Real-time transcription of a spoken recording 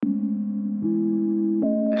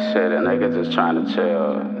Shit, a nigga just trying to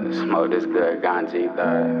chill, smoke this good ganji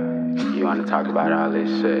thug. You wanna talk about all this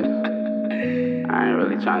shit? I ain't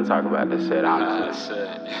really trying to talk about this shit, honestly.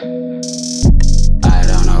 I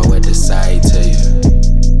don't know what to say to you.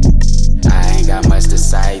 I ain't got much to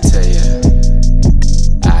say to you.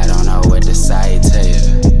 I don't know what to say to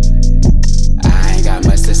you. I ain't got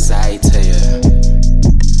much to say to you.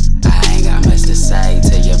 I ain't got much to say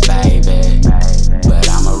to you, baby. But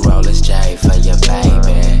I'ma roll this J for you,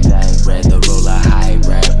 baby. Read the ruler, high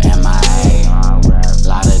rep, MIA.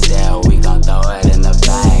 Lauderdale, we gon' throw it in the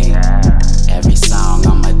bank. Every song,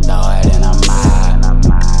 I'ma throw it in a mob.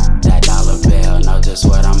 That dollar bill, know just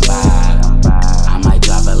what I'm by. I might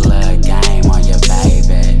drop a little game on you,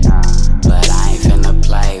 baby. But I ain't finna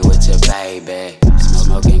play with you, baby.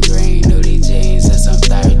 Smoking green, nudie jeans, and some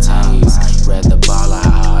 13s. Read the baller,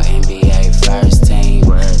 all NBA first team.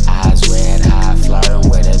 Eyes red hot, flirting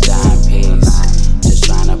with a dime piece. Just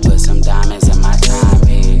tryna put some diamonds in my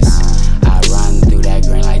timepiece. I run through that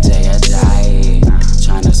green like J.I.J.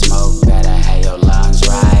 Tryna smoke better, have your lungs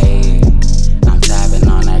right. I'm tapping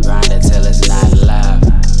on that grinder till it's not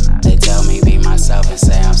left. They tell me be myself and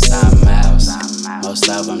say I'm something else. Most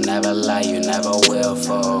of them never lie, you never will,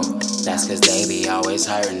 fool. That's cause they be always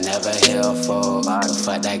hurting, never heal, fool. But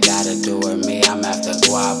fuck that gotta do with me, I'm after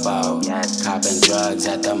guapo. Copping drugs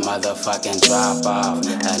at the motherfucking drop off.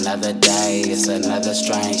 Another day, it's another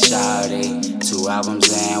strange shawty. 2 albums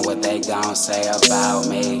in, what they gon' say about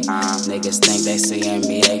me? Niggas think they seeing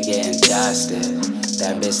me, they getting dusted.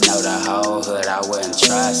 That bitch know the whole hood, I wouldn't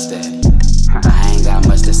trust it. I ain't got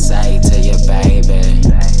much to say to you, baby.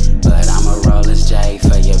 But I'ma roll this J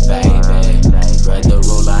for you, baby. Read the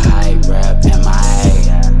ruler, hype, rep, MIA.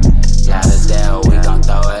 Lauderdale, we gon'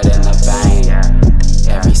 throw it in the bank.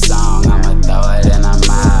 Every song, I'ma throw it in a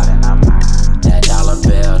mob. That dollar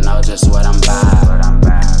bill, know just what I'm by.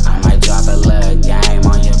 I might drop a little game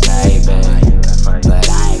on you, baby. But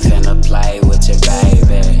I ain't finna play with you,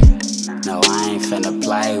 baby. No, I ain't finna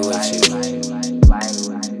play with you.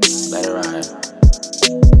 Let it ride.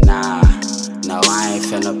 Nah, no, I ain't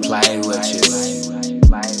finna play with you.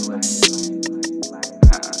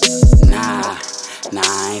 Nah,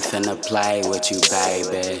 I ain't finna play with you,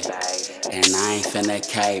 baby. And I ain't finna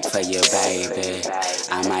cape for you, baby.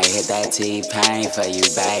 I might hit that T-Pain for you,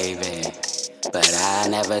 baby. But I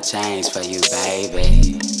never change for you,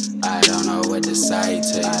 baby. I don't know what to say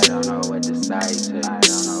to you. I don't know what to say to you. I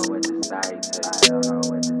don't know what to say to you. I don't know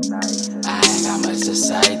what to say to you. I ain't got much to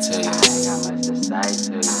say to you. I ain't got much to say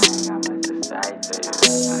to you. I ain't got much to say to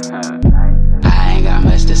you. I ain't got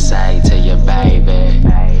much to say to you, baby.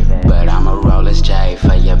 But I'ma roll this J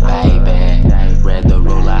for you, baby. Read the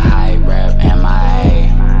ruler, high rep,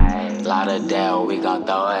 MIA. Lauderdale, we gon'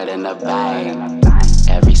 throw it in the bank.